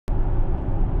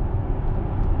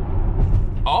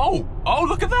Oh,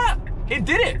 look at that. It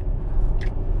did it.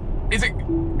 Is it?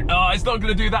 It's not going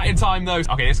to do that in time though.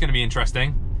 Okay, it's going to be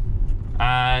interesting.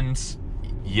 And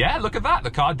yeah, look at that.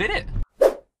 The car did it.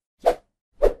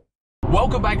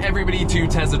 Welcome back everybody to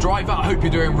Tesla Driver. I hope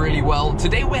you're doing really well.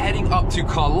 Today we're heading up to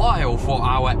Carlisle for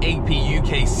our AP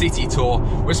UK City Tour.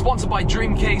 We're sponsored by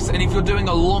Dreamcase, and if you're doing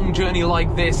a long journey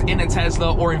like this in a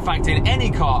Tesla or in fact in any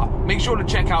car, make sure to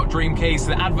check out Dreamcase.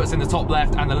 The advert's in the top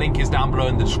left and the link is down below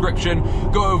in the description.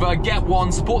 Go over, get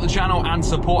one, support the channel and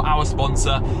support our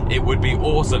sponsor. It would be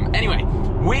awesome. Anyway,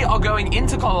 we are going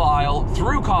into Carlisle,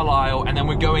 through Carlisle, and then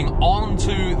we're going on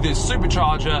to the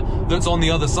supercharger that's on the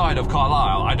other side of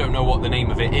Carlisle. I don't know what the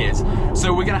name of it is.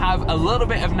 So we're going to have a little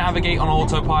bit of Navigate on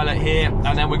autopilot here,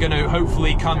 and then we're going to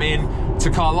hopefully come in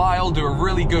to Carlisle, do a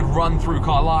really good run through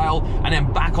Carlisle, and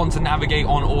then back onto Navigate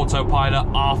on autopilot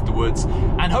afterwards.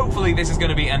 And hopefully this is going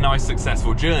to be a nice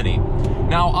successful journey.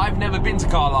 Now, I've never been to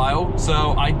Carlisle,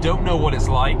 so I don't know what it's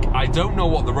like. I don't know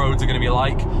what the roads are going to be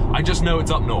like. I just know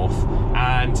it's up north,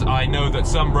 and I know that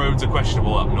some roads are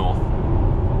questionable up north.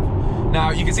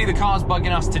 Now, you can see the car's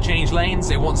bugging us to change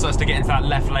lanes. It wants us to get into that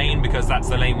left lane because that's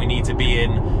the lane we need to be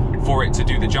in for it to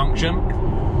do the junction.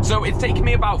 So it's taken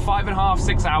me about 5.5 to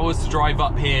 6 hours to drive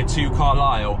up here to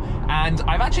Carlisle, and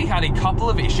I've actually had a couple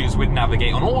of issues with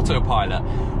Navigate on autopilot.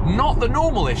 Not the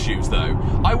normal issues though.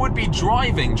 I would be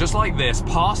driving just like this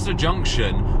past a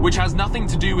junction which has nothing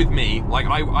to do with me, like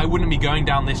I wouldn't be going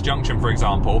down this junction for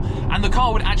example, and the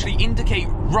car would actually indicate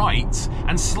right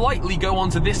and slightly go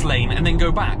onto this lane and then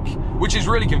go back, which is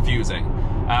really confusing.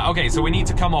 Okay, so we need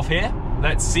to come off here.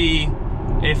 Let's see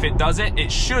if it does it.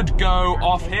 It should go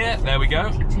off here. There we go.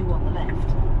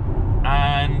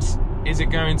 And is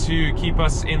it going to keep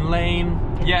us in lane?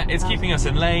 Yeah, it's keeping us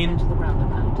in lane.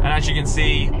 And as you can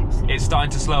see, it's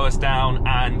starting to slow us down,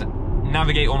 and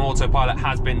Navigate on autopilot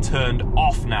has been turned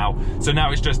off now. So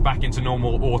now it's just back into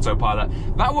normal autopilot.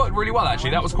 That worked really well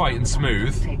actually. That was quite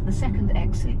smooth. Take the second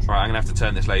exit. Right, I'm gonna have to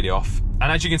turn this lady off.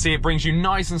 And as you can see, it brings you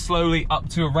nice and slowly up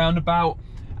to a roundabout,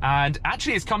 and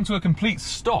actually it's come to a complete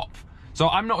stop. So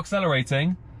I'm not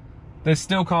accelerating. There's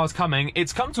still cars coming.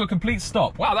 It's come to a complete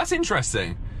stop. Wow, that's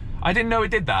interesting. I didn't know it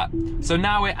did that. So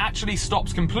now it actually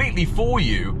stops completely for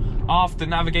you after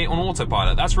Navigate on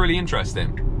autopilot. That's really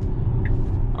interesting.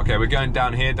 Okay, we're going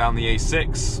down here, down the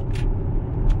A6.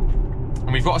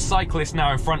 And we've got a cyclist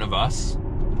now in front of us.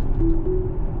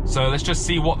 So let's just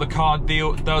see what the car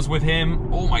does with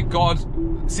him. Oh my God.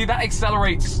 See, that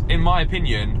accelerates, in my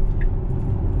opinion,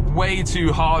 way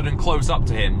too hard and close up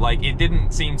to him. Like, it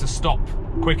didn't seem to stop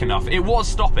quick enough. It was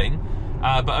stopping,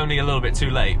 but only a little bit too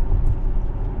late.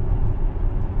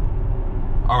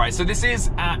 All right, so this is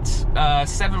at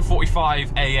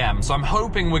 7:45 a.m. So I'm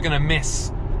hoping we're gonna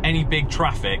miss any big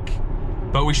traffic,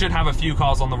 but we should have a few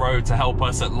cars on the road to help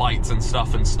us at lights and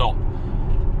stuff and stop.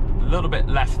 A little bit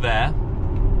left there.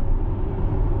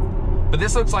 But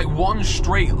this looks like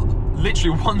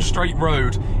literally one straight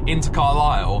road into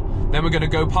Carlisle. Then we're gonna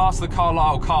go past the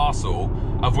Carlisle Castle,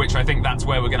 of which I think that's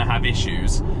where we're gonna have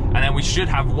issues. And then we should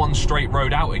have one straight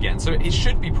road out again. So it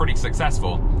should be pretty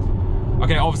successful.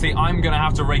 Okay, obviously I'm gonna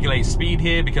have to regulate speed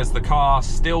here because the car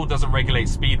still doesn't regulate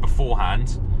speed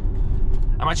beforehand.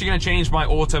 I'm actually gonna change my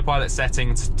autopilot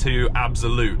settings to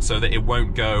absolute so that it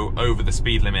won't go over the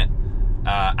speed limit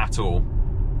at all.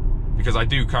 Because I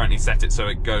do currently set it so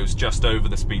it goes just over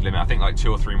the speed limit. I think like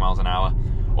 2 or 3 miles an hour,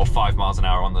 or 5 miles an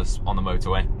hour on the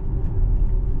motorway.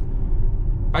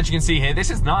 As you can see here,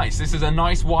 this is nice. This is a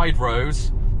nice wide road.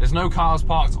 There's no cars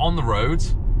parked on the road,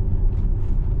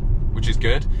 which is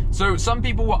good. So some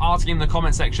people were asking in the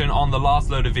comment section on the last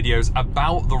load of videos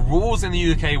about the rules in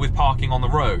the UK with parking on the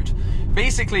road.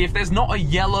 Basically, if there's not a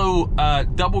yellow,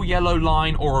 double yellow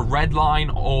line or a red line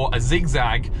or a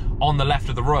zigzag on the left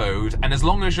of the road, and as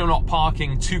long as you're not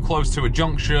parking too close to a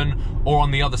junction or on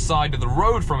the other side of the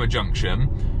road from a junction,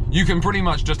 you can pretty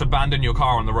much just abandon your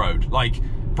car on the road, like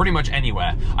pretty much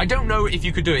anywhere. I don't know if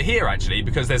you could do it here actually,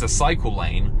 because there's a cycle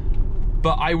lane,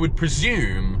 but I would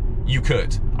presume you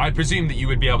could. I'd presume that you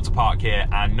would be able to park here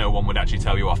and no one would actually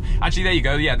tell you off. Actually, there you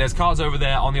go. Yeah, there's cars over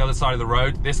there on the other side of the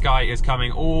road. This guy is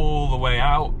coming all the way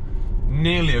out,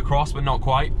 nearly across, but not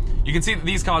quite. You can see that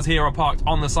these cars here are parked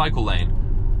on the cycle lane,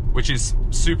 which is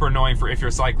super annoying for if you're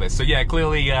a cyclist. So yeah,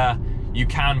 clearly you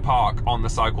can park on the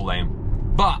cycle lane.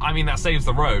 But, I mean, that saves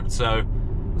the road, so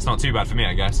it's not too bad for me,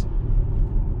 I guess.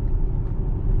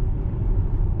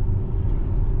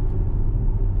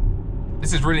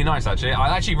 This is really nice, actually.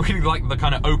 I actually really like the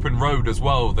kind of open road as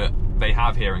well that they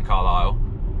have here in Carlisle.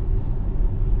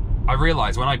 I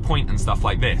realise when I point and stuff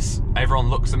like this, everyone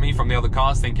looks at me from the other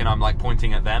cars thinking I'm like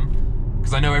pointing at them.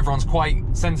 because I know everyone's quite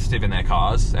sensitive in their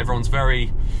cars. Everyone's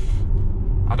very,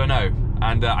 I don't know,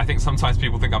 and I think sometimes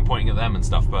people think I'm pointing at them and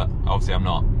stuff, but obviously I'm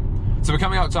not. So we're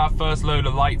coming up to our first load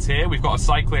of lights here. We've got a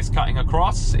cyclist cutting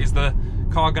across. Is the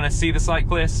car going to see the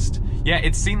cyclist? Yeah,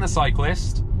 it's seen the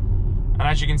cyclist. And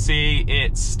as you can see,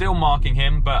 it's still marking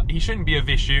him, but he shouldn't be of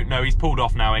issue. No, he's pulled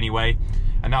off now anyway.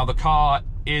 And now the car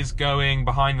is going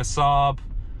behind the Saab,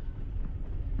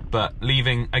 but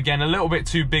leaving, again, a little bit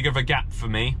too big of a gap for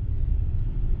me.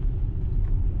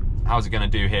 How's it going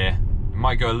to do here? It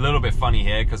might go a little bit funny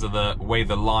here because of the way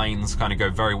the lines kind of go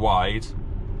very wide.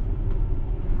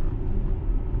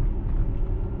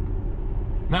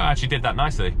 No, it actually did that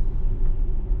nicely.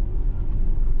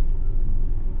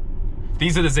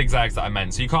 These are the zigzags that I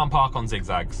meant. So you can't park on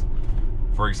zigzags,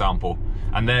 for example.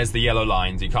 And there's the yellow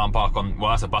lines. You can't park on, well,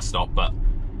 that's a bus stop, but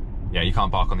yeah, you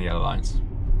can't park on the yellow lines.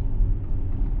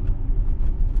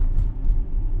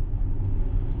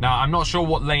 Now, I'm not sure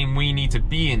what lane we need to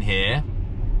be in here.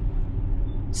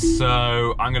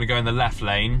 So I'm going to go in the left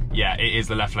lane. Yeah, it is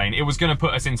the left lane. It was going to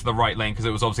put us into the right lane because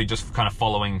it was obviously just kind of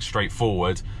following straight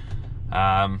forward.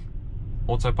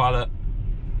 Autopilot.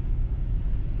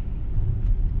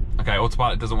 Okay,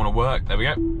 autopilot doesn't want to work. There we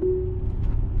go.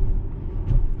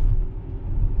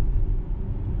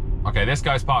 Okay, this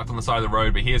guy's parked on the side of the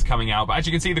road, but he is coming out. But as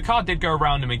you can see, the car did go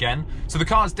around him again. So the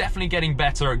car's definitely getting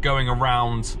better at going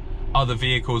around other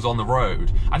vehicles on the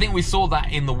road. I think we saw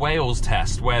that in the Wales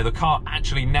test where the car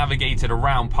actually navigated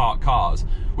around parked cars,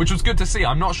 which was good to see.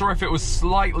 I'm not sure if it was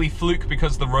slightly fluke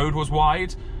because the road was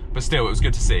wide, but still, it was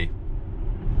good to see.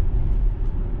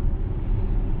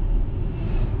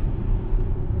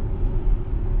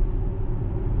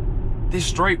 This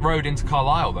straight road into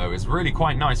Carlisle, though, is really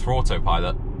quite nice for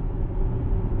autopilot.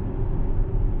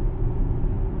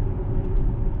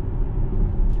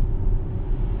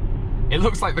 It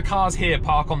looks like the cars here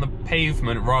park on the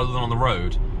pavement rather than on the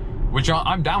road, which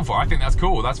I'm down for. I think that's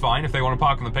cool. That's fine if they want to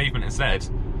park on the pavement instead.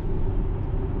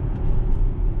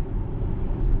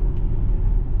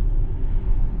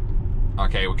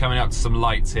 Okay, we're coming up to some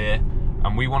lights here.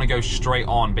 And we want to go straight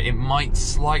on, but it might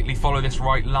slightly follow this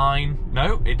right line.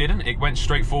 No, it didn't. It went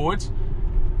straight forward.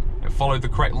 It followed the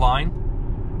correct line.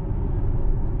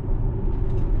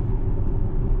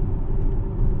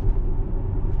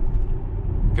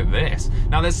 Look at this.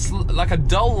 Now there's like a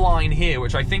dull line here,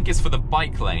 which I think is for the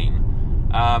bike lane.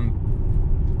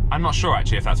 I'm not sure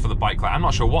actually if that's for the bike lane. I'm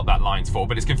not sure what that line's for,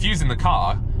 but it's confusing the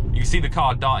car. You can see the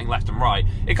car darting left and right.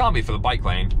 It can't be for the bike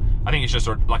lane. I think it's just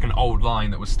like an old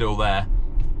line that was still there.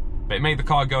 But it made the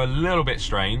car go a little bit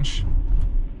strange.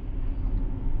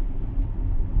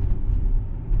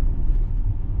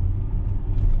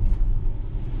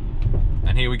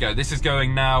 And here we go. This is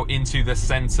going now into the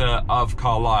centre of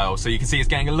Carlisle. So you can see it's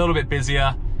getting a little bit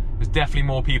busier. There's definitely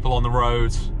more people on the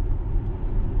road.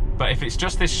 But if it's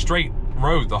just this straight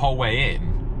road the whole way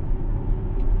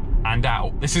in and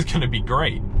out, this is going to be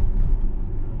great.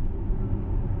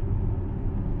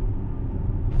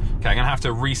 Okay, I'm going to have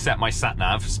to reset my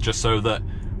sat-navs just so that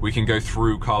we can go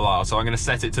through Carlisle. So I'm going to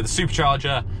set it to the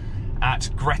supercharger at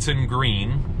Gretton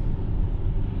Green.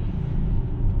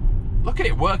 Look at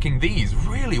it working these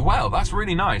really well. That's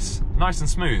really nice. Nice and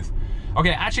smooth. Okay,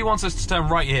 it actually wants us to turn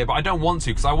right here, but I don't want to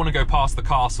because I want to go past the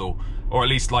castle. Or at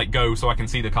least, like, go so I can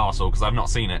see the castle because I've not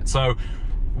seen it. So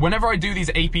whenever I do these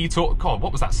AP tours... God,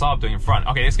 what was that Saab doing in front?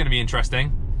 Okay, it's going to be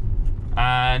interesting.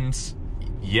 And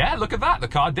yeah, look at that. The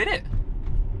car did it.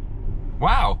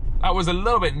 Wow, that was a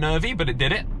little bit nervy, but it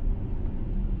did it.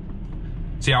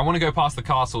 So yeah, I want to go past the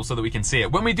castle so that we can see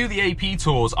it. When we do the AP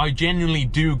tours, I genuinely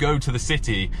do go to the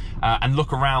city and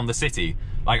look around the city.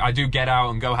 Like, I do get out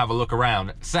and go have a look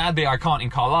around. Sadly, I can't in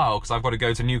Carlisle because I've got to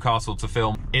go to Newcastle to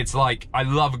film. It's like, I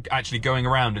love actually going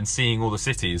around and seeing all the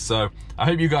cities. So I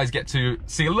hope you guys get to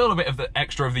see a little bit of the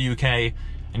extra of the UK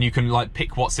and you can like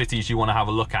pick what cities you want to have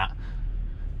a look at.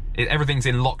 Everything's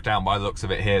in lockdown by the looks of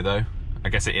it here though. I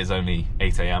guess it is only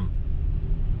 8 AM.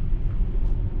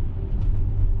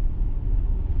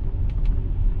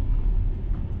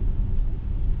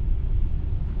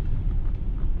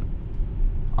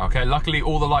 Okay, luckily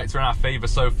all the lights are in our favour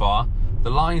so far. The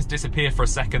lines disappear for a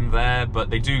second there, but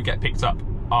they do get picked up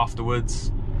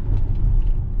afterwards.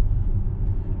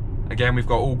 Again, we've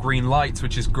got all green lights,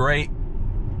 which is great.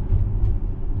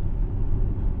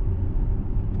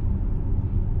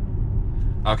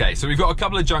 Okay, so we've got a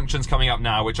couple of junctions coming up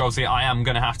now, which obviously I am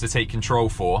going to have to take control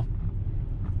for.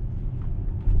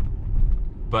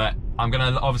 But I'm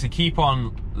going to obviously keep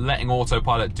on letting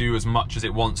autopilot do as much as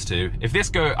it wants to. If this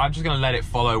goes, I'm just going to let it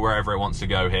follow wherever it wants to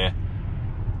go here.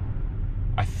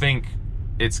 I think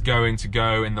it's going to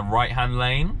go in the right-hand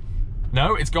lane.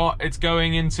 No, it's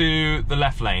going into the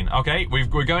left lane. Okay,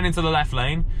 we're going into the left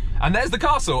lane. And there's the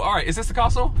castle. All right, is this the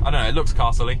castle? I don't know, it looks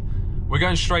castle-y. We're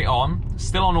going straight on,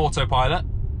 still on autopilot.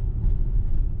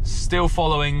 Still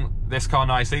following this car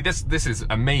nicely. This is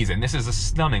amazing. This is a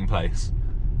stunning place.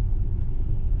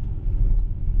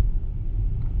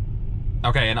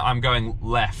 Okay, and I'm going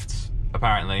left,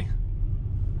 apparently.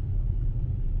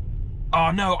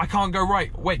 Oh no, I can't go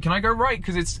right. Wait, can I go right?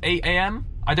 Because it's 8 AM?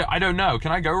 I don't know.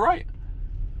 Can I go right?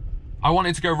 I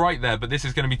wanted to go right there, but this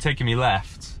is going to be taking me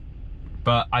left.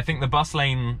 But I think the bus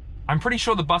lane, I'm pretty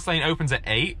sure the bus lane opens at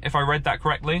 8, if I read that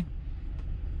correctly.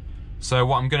 So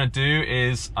what I'm going to do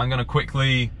is I'm going to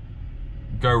quickly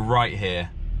go right here.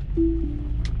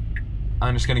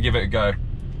 I'm just going to give it a go.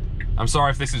 I'm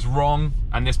sorry if this is wrong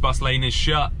and this bus lane is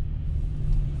shut.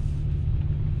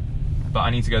 But I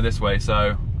need to go this way,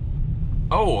 so...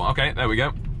 Oh, okay, there we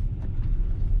go.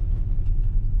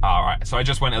 All right, so I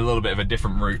just went a little bit of a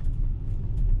different route.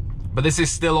 But this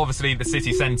is still obviously the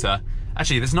city centre.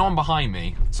 Actually, there's no one behind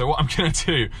me. So what I'm going to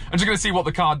do, I'm just going to see what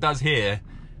the car does here.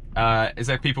 Is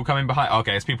there people coming behind?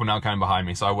 Okay, there's people now coming behind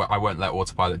me, so I won't let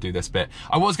Autopilot do this bit.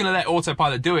 I was going to let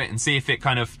Autopilot do it and see if it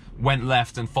kind of went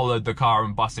left and followed the car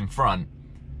and bus in front.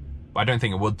 But I don't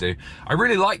think it would do. I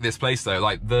really like this place though,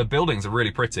 like the buildings are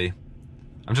really pretty.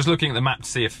 I'm just looking at the map to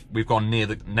see if we've gone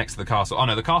next to the castle. Oh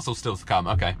no, the castle's still to come,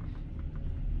 okay.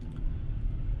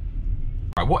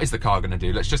 Right, what is the car going to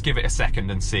do? Let's just give it a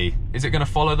second and see. Is it going to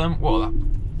follow them? Whoa,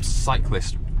 that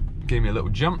cyclist gave me a little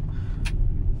jump.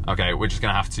 Okay, we're just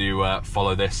going to have to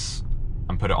follow this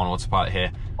and put it on autopilot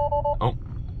here. Oh.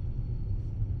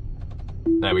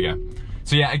 There we go.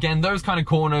 So yeah, again, those kind of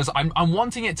corners, I'm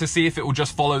wanting it to see if it will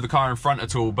just follow the car in front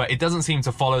at all, but it doesn't seem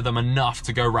to follow them enough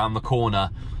to go around the corner.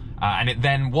 And it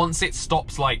then, once it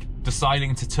stops like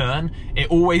deciding to turn,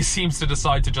 it always seems to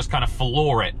decide to just kind of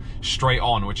floor it straight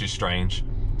on, which is strange.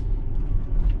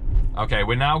 Okay,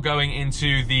 we're now going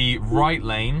into the right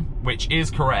lane, which is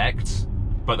correct,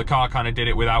 but the car kind of did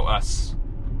it without us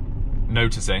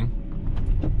noticing.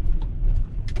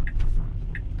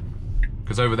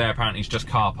 Because over there apparently it's just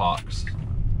car parks.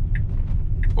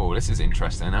 Oh, this is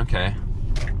interesting, okay.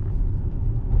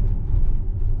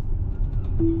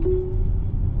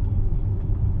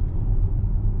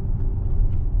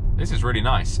 This is really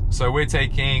nice. So we're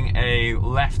taking a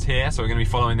left here, so we're going to be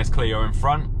following this Clio in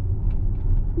front.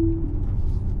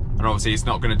 And obviously it's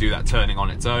not going to do that turning on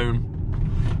its own.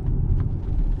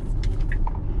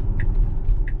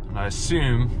 And I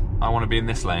assume I want to be in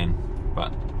this lane,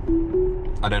 but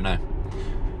I don't know.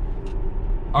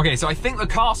 Okay, so I think the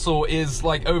castle is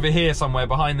like over here somewhere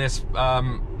behind this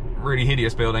really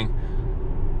hideous building.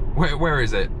 Where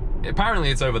is it? Apparently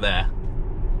it's over there.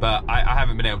 But I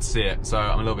haven't been able to see it, so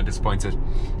I'm a little bit disappointed.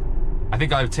 I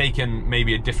think I've taken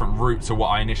maybe a different route to what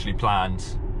I initially planned.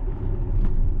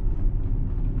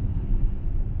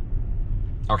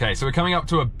 Okay, so we're coming up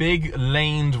to a big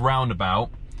laned roundabout.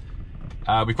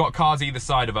 We've got cars either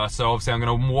side of us, so obviously I'm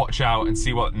going to watch out and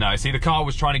see what... No, see, the car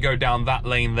was trying to go down that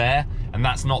lane there, and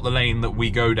that's not the lane that we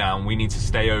go down. We need to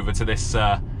stay over to this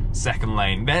second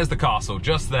lane. There's the castle,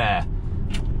 just there.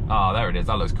 Ah, there it is.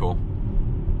 That looks cool.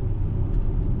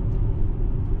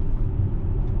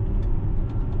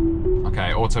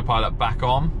 Okay, autopilot back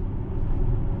on.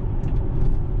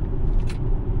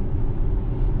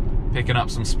 Picking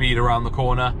up some speed around the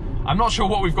corner. I'm not sure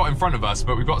what we've got in front of us,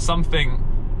 but we've got something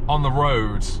on the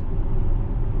road.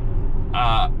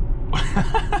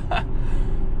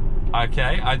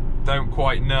 Okay, I don't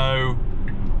quite know.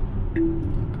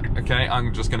 Okay,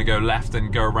 I'm just gonna go left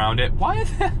and go around it. Why are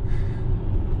there...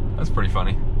 That's pretty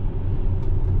funny.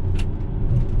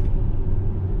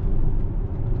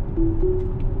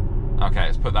 Okay,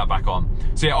 let's put that back on.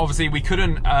 So yeah, obviously we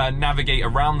couldn't navigate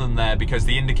around them there because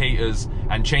the indicators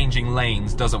and changing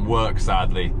lanes doesn't work,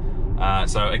 sadly.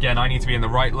 So again, I need to be in the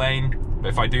right lane, but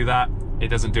if I do that, it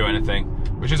doesn't do anything,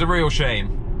 which is a real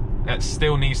shame. It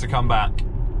still needs to come back.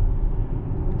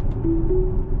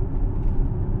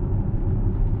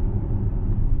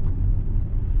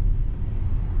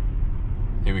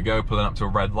 Here we go, pulling up to a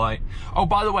red light. Oh,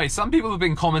 by the way, some people have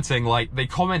been commenting, like, they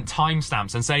comment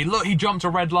timestamps and say, look, he jumped a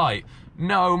red light.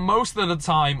 No, most of the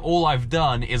time, all I've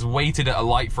done is waited at a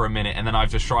light for a minute and then I've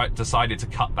just decided to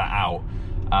cut that out.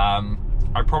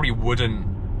 I probably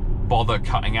wouldn't bother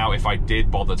cutting out if I did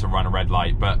bother to run a red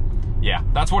light, but yeah,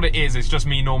 that's what it is. It's just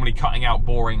me normally cutting out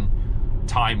boring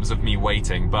times of me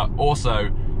waiting, but also,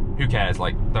 who cares?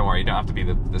 Like, don't worry, you don't have to be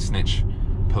the snitch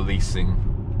policing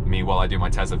me while I do my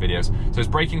Tesla videos. So it's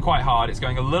braking quite hard. It's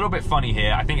going a little bit funny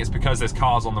here. I think it's because there's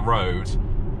cars on the road.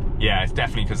 Yeah, it's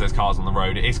definitely because there's cars on the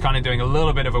road. It's kind of doing a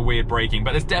little bit of a weird braking,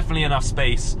 but there's definitely enough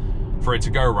space for it to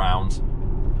go around.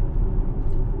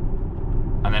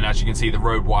 And then as you can see, the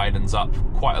road widens up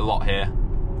quite a lot here.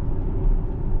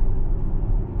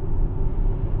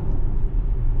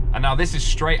 And now this is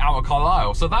straight out of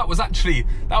Carlisle. So that was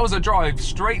a drive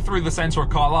straight through the center of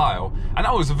Carlisle. And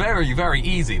that was very, very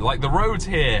easy. Like, the roads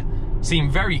here seem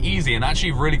very easy and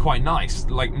actually really quite nice.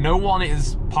 Like, no one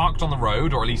is parked on the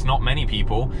road, or at least not many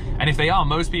people. And if they are,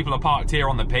 most people are parked here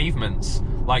on the pavements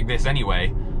like this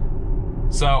anyway.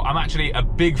 So I'm actually a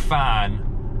big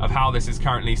fan of how this is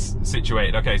currently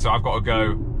situated. Okay, so I've got to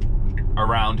go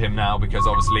around him now because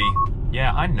obviously,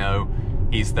 yeah, I know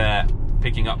he's there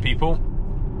picking up people.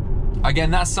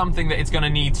 Again, that's something that it's going to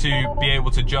need to be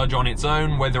able to judge on its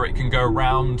own, whether it can go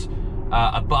around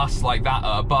a bus like that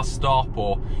at a bus stop,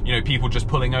 or, you know, people just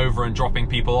pulling over and dropping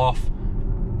people off.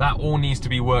 That all needs to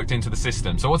be worked into the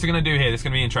system. So what's it going to do here? This is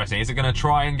going to be interesting. Is it going to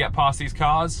try and get past these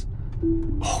cars?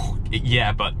 Oh,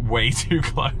 yeah, but way too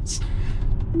close.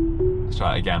 Let's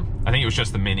try it again. I think it was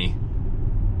just the Mini.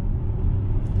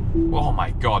 Oh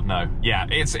my God, no. Yeah,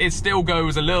 it still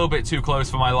goes a little bit too close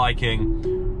for my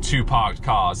liking to parked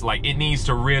cars. Like, it needs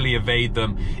to really evade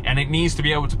them, and it needs to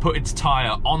be able to put its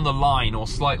tire on the line or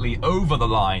slightly over the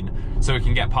line so it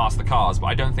can get past the cars, but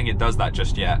I don't think it does that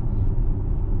just yet.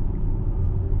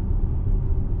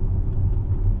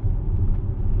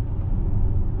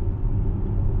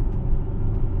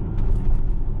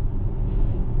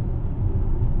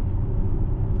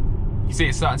 You see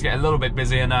it's starting to get a little bit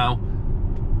busier now,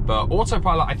 but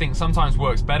Autopilot I think sometimes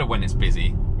works better when it's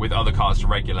busy with other cars to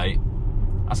regulate.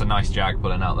 That's a nice Jag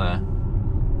pulling out there.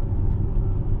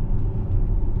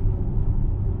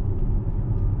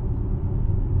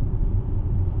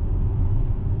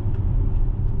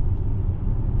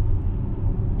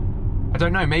 I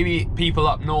don't know, maybe people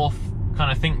up north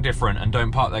kind of think different and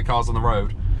don't park their cars on the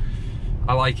road.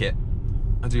 I like it.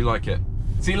 I do like it.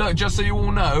 See, look, just so you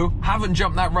all know, haven't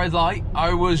jumped that red light.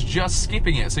 I was just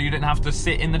skipping it so you didn't have to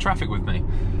sit in the traffic with me.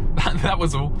 That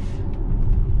was all.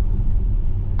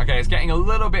 Okay, it's getting a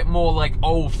little bit more like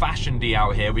old-fashioned-y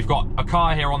out here. We've got a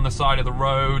car here on the side of the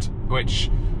road, which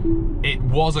it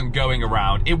wasn't going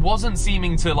around. It wasn't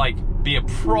seeming to like be a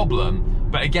problem,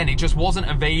 but again, it just wasn't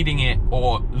evading it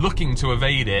or looking to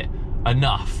evade it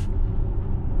enough.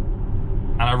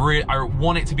 And I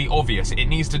want it to be obvious. It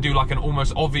needs to do like an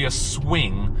almost obvious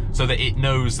swing so that it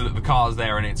knows that the car's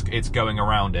there and it's going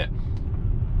around it.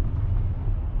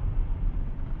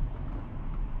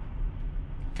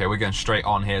 Okay, we're going straight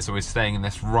on here, so we're staying in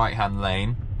this right-hand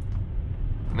lane.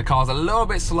 And the car's a little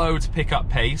bit slow to pick up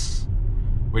pace,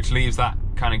 which leaves that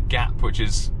kind of gap, which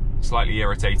is slightly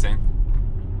irritating.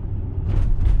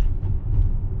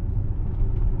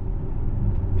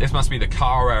 This must be the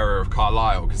car area of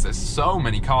Carlisle, because there's so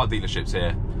many car dealerships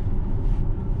here.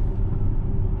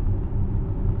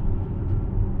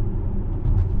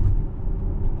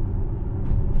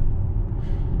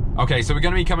 Okay, so we're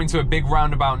going to be coming to a big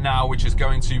roundabout now, which is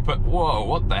going to put... Whoa,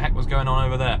 what the heck was going on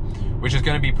over there? Which is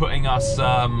going to be putting us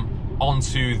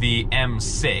onto the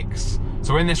M6.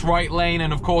 So we're in this right lane,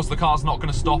 and of course the car's not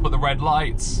going to stop at the red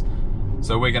lights.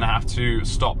 So we're going to have to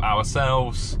stop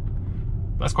ourselves.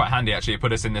 That's quite handy, actually. It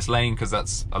put us in this lane, because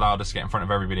that's allowed us to get in front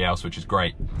of everybody else, which is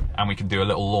great. And we can do a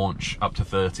little launch up to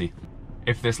 30.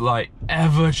 If this light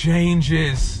ever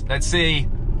changes. Let's see.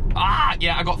 Ah,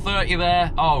 yeah, I got 30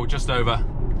 there. Oh, just over.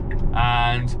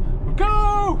 And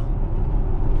go!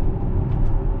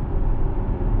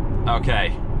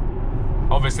 Okay.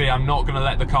 Obviously, I'm not going to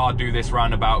let the car do this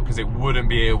roundabout because it wouldn't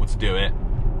be able to do it.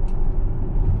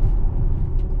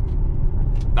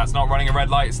 That's not running a red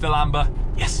light. It's still amber.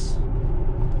 Yes!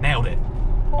 Nailed it.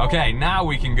 Okay, now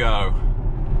we can go.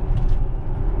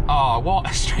 Oh, what?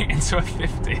 Straight into a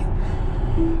 50.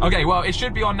 Okay, well, it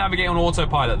should be on Navigate on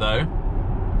Autopilot, though.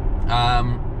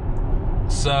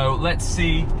 So let's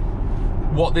see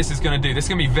what this is going to do. This is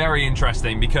going to be very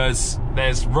interesting because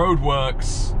there's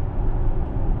roadworks.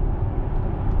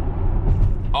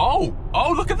 Oh,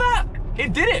 look at that.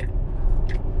 It did it.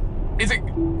 Is it?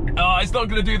 Oh, it's not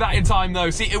going to do that in time, though.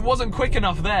 See, it wasn't quick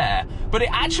enough there, but it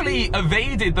actually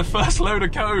evaded the first load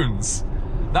of cones.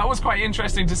 That was quite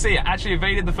interesting to see. It actually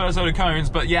evaded the first load of cones,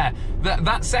 but yeah,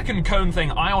 that second cone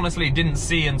thing, I honestly didn't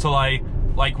see until I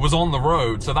was on the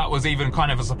road, so that was even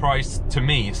kind of a surprise to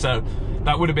me. So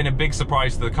that would have been a big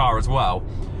surprise to the car as well.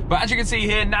 But as you can see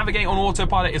here, Navigate on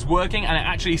Autopilot is working, and it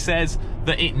actually says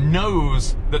that it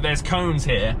knows that there's cones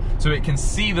here, so it can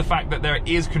see the fact that there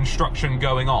is construction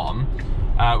going on.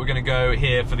 We're going to go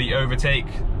here for the overtake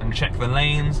and check the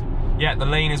lanes. Yeah, the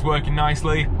lane is working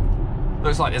nicely.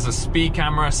 Looks like there's a speed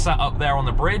camera sat up there on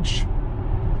the bridge.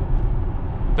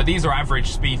 But these are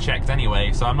average speed checked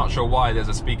anyway, so I'm not sure why there's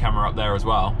a speed camera up there as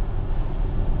well.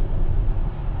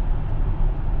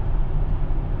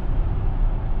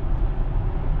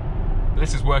 But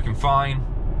this is working fine.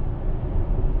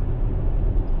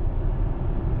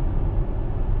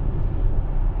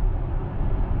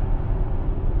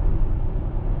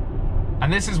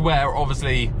 And this is where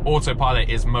obviously autopilot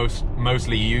is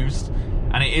mostly used,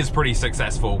 and it is pretty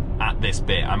successful at this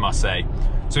bit, I must say.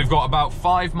 So we've got about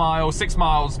 6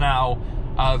 miles now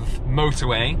of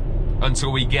motorway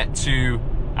until we get to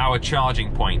our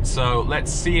charging point. So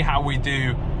let's see how we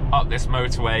do up this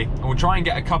motorway, and we'll try and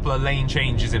get a couple of lane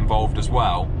changes involved as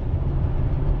well.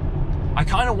 I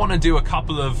kind of want to do a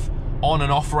couple of on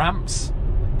and off ramps,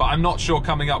 but I'm not sure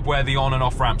coming up where the on and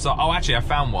off ramps are. Oh, actually I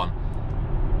found one.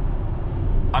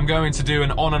 I'm going to do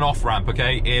an on and off ramp,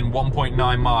 okay, in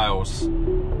 1.9 miles.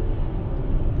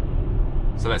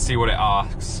 So let's see what it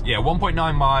asks. Yeah,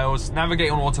 1.9 miles,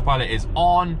 Navigate on autopilot is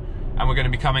on, and we're going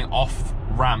to be coming off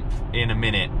ramp in a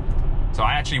minute. So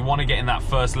I actually want to get in that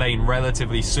first lane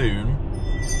relatively soon.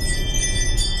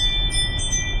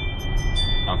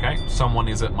 Okay, someone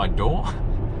is at my door.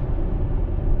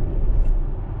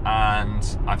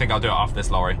 And I think I'll do it after this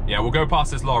lorry. Yeah, we'll go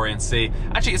past this lorry and see.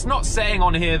 Actually, it's not saying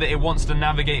on here that it wants to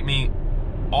navigate me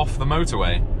off the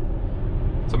motorway.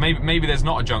 So maybe there's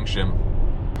not a junction.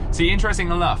 See, interesting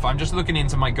enough, I'm just looking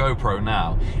into my GoPro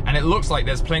now, and it looks like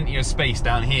there's plenty of space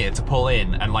down here to pull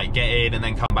in and like get in and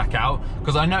then come back out.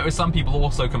 Because I noticed some people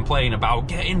also complain about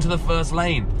get into the first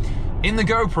lane. In the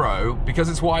GoPro, because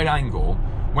it's wide angle,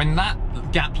 when that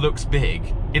gap looks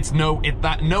big,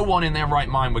 no one in their right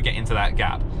mind would get into that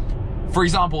gap. For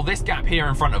example, this gap here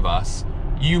in front of us,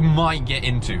 you might get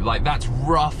into. Like, that's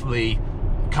roughly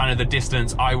kind of the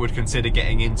distance I would consider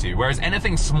getting into. Whereas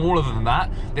anything smaller than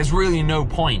that, there's really no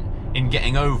point in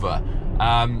getting over.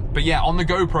 But yeah, on the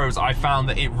GoPros, I found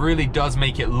that it really does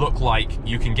make it look like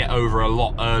you can get over a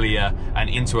lot earlier and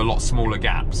into a lot smaller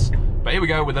gaps. But here we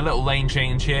go with a little lane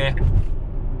change here.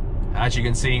 As you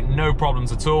can see, no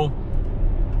problems at all.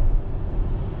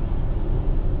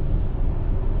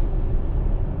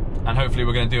 And hopefully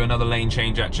we're going to do another lane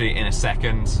change actually in a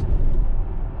second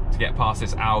to get past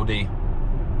this Audi.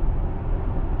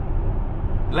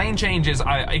 Lane changes,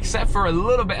 except for a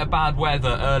little bit of bad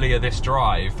weather earlier this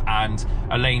drive and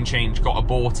a lane change got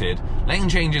aborted, lane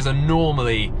changes are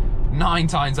normally 9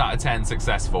 times out of 10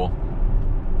 successful.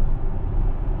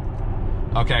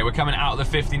 Okay, we're coming out of the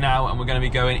 50 now and we're going to be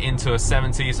going into a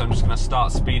 70, so I'm just going to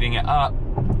start speeding it up.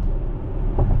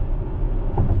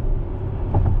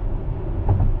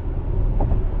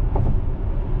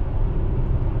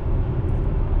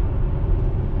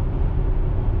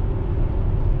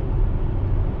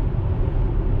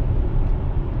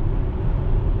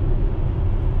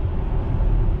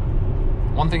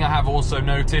 One thing I have also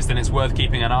noticed, and it's worth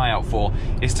keeping an eye out for,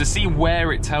 is to see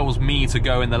where it tells me to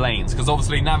go in the lanes, because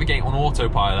obviously Navigate on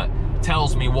autopilot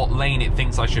tells me what lane it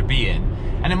thinks I should be in.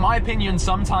 And in my opinion,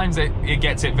 sometimes it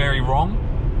gets it very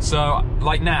wrong. So,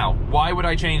 like now, why would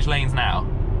I change lanes now?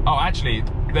 Oh, actually,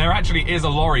 there actually is a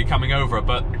lorry coming over,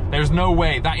 but there's no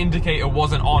way, that indicator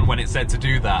wasn't on when it said to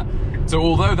do that. So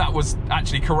although that was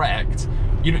actually correct,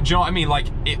 do you know what I mean? Like,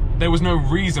 there was no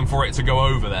reason for it to go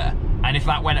over there. And if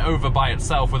that went over by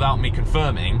itself without me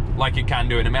confirming, like it can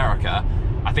do in America,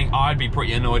 I think I'd be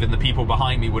pretty annoyed and the people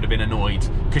behind me would have been annoyed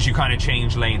because you kind of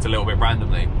change lanes a little bit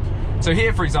randomly. So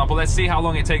here, for example, let's see how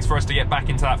long it takes for us to get back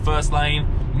into that first lane.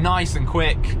 Nice and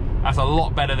quick. That's a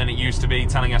lot better than it used to be,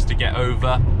 telling us to get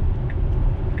over.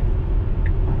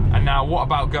 And now what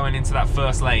about going into that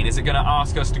first lane? Is it going to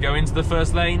ask us to go into the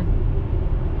first lane?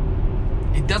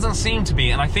 It doesn't seem to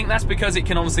be, and I think that's because it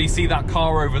can obviously see that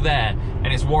car over there and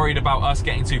it's worried about us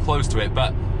getting too close to it.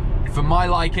 But for my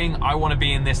liking, I want to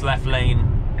be in this left lane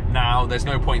now. There's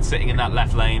no point sitting in that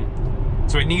left lane.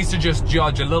 So it needs to just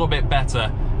judge a little bit better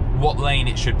what lane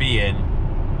it should be in.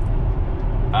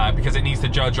 Because it needs to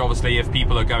judge, obviously, if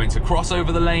people are going to cross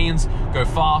over the lanes, go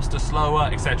faster, slower,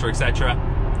 etc., etc.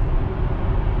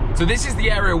 So this is the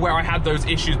area where I had those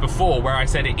issues before, where I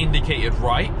said it indicated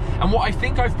right. And what I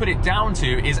think I've put it down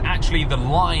to is actually the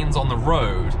lines on the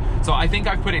road. So I think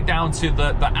I've put it down to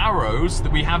the arrows,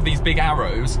 that we have these big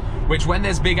arrows, which when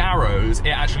there's big arrows, it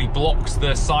actually blocks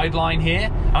the sideline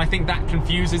here. And I think that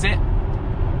confuses it.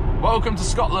 Welcome to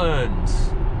Scotland.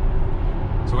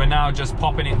 So we're now just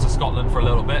popping into Scotland for a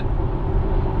little bit,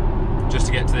 just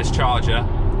to get to this charger,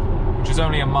 which is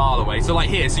only a mile away. So like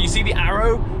here, so you see the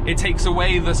arrow? It takes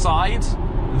away the side.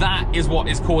 That is what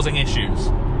is causing issues.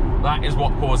 That is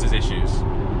what causes issues.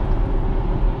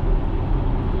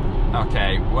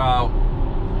 Okay, well,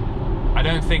 I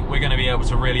don't think we're going to be able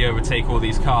to really overtake all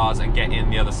these cars and get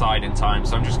in the other side in time,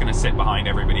 so I'm just going to sit behind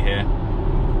everybody here. I'm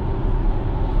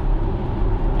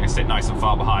going to sit nice and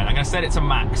far behind. I'm going to set it to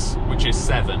max, which is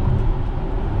 7.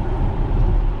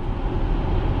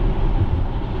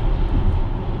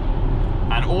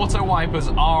 And auto wipers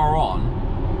are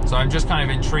on, so I'm just kind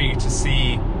of intrigued to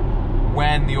see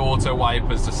when the auto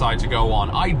wipers decide to go on.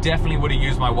 I definitely would have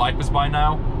used my wipers by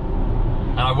now,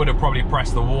 and I would have probably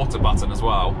pressed the water button as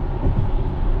well.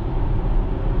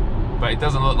 But it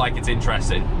doesn't look like it's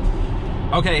interested.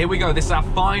 Okay, here we go. This is our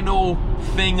final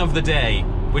thing of the day,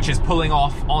 which is pulling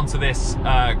off onto this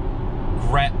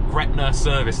Gretna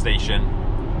service station.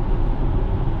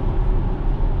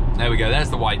 There we go, there's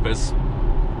the wipers.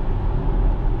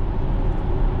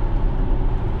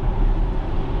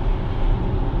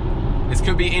 This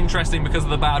could be interesting because of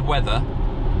the bad weather.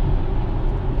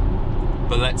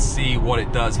 But let's see what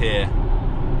it does here.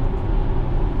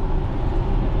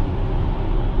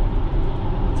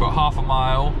 For half a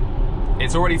mile.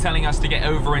 It's already telling us to get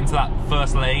over into that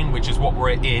first lane, which is what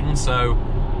we're in, so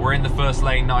we're in the first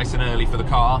lane nice and early for the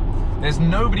car. There's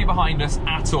nobody behind us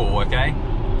at all, okay?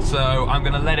 So I'm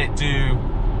gonna let it do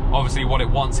obviously what it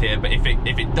wants here, but if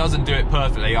it doesn't do it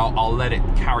perfectly, I'll let it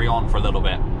carry on for a little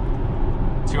bit.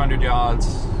 200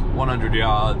 yards, 100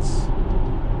 yards.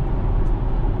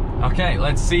 Okay,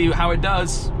 let's see how it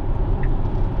does.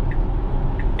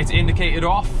 It's indicated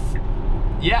off.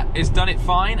 Yeah, it's done it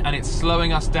fine, and it's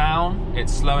slowing us down.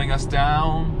 It's slowing us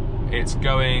down. It's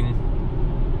going...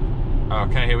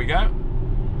 Okay, here we go.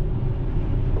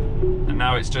 And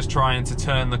now it's just trying to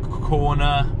turn the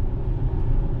corner.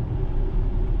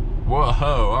 Whoa,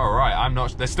 all right, I'm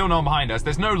not... There's still no one behind us.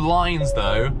 There's no lines,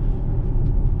 though,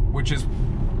 which is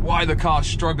why the car's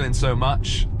struggling so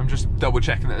much. I'm just double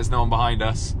checking that there's no one behind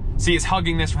us. See, it's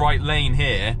hugging this right lane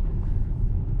here,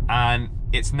 and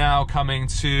it's now coming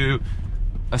to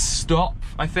a stop,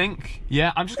 I think.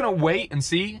 Yeah, I'm just gonna wait and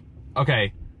see.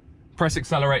 Okay, press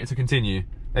accelerator to continue.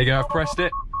 There you go, I've pressed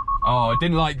it. Oh, I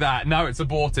didn't like that. Now it's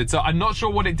aborted. So I'm not sure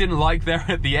what it didn't like there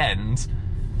at the end,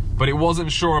 but it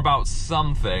wasn't sure about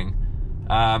something.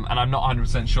 And I'm not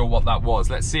 100% sure what that was.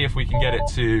 Let's see if we can get it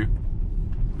to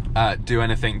do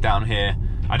anything down here.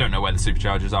 I don't know where the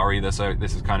superchargers are either, so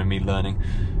this is kind of me learning.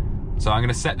 So I'm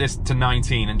gonna set this to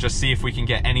 19 and just see if we can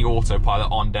get any autopilot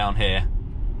on down here.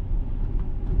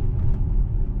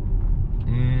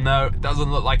 No, it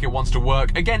doesn't look like it wants to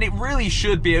work. Again, it really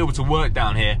should be able to work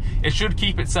down here. It should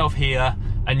keep itself here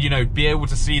and, you know, be able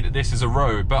to see that this is a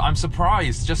road. But I'm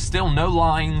surprised, just still no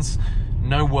lines,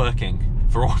 no working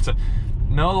for auto.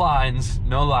 No lines,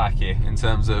 no lackey in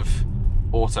terms of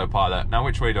autopilot. Now,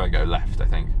 which way do I go? Left, I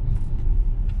think.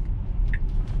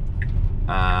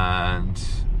 And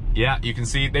yeah, you can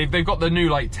see they've got the new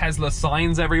like Tesla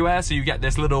signs everywhere. So you get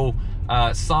this little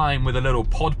sign with a little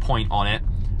pod point on it.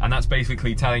 And that's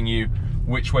basically telling you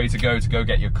which way to go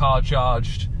get your car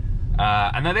charged.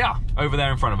 And there they are, over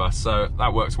there in front of us. So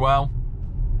that works well.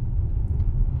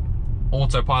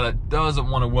 Autopilot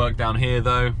doesn't want to work down here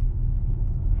though.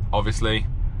 Obviously.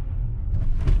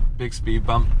 Big speed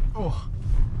bump. Oh.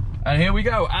 And here we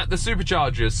go at the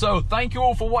superchargers. So thank you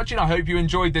all for watching. I hope you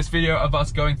enjoyed this video of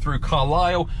us going through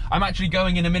Carlisle. I'm actually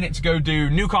going in a minute to go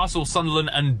do Newcastle, Sunderland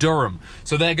and Durham.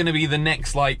 So they're going to be the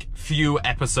next like few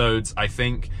episodes, I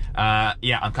think.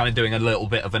 Yeah, I'm kind of doing a little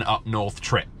bit of an up north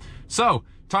trip. So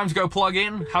time to go plug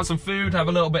in, have some food, have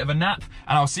a little bit of a nap,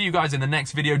 and I'll see you guys in the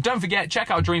next video. Don't forget,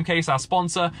 check out Dreamcase, our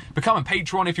sponsor. Become a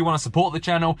patron if you want to support the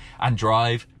channel, and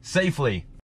drive safely.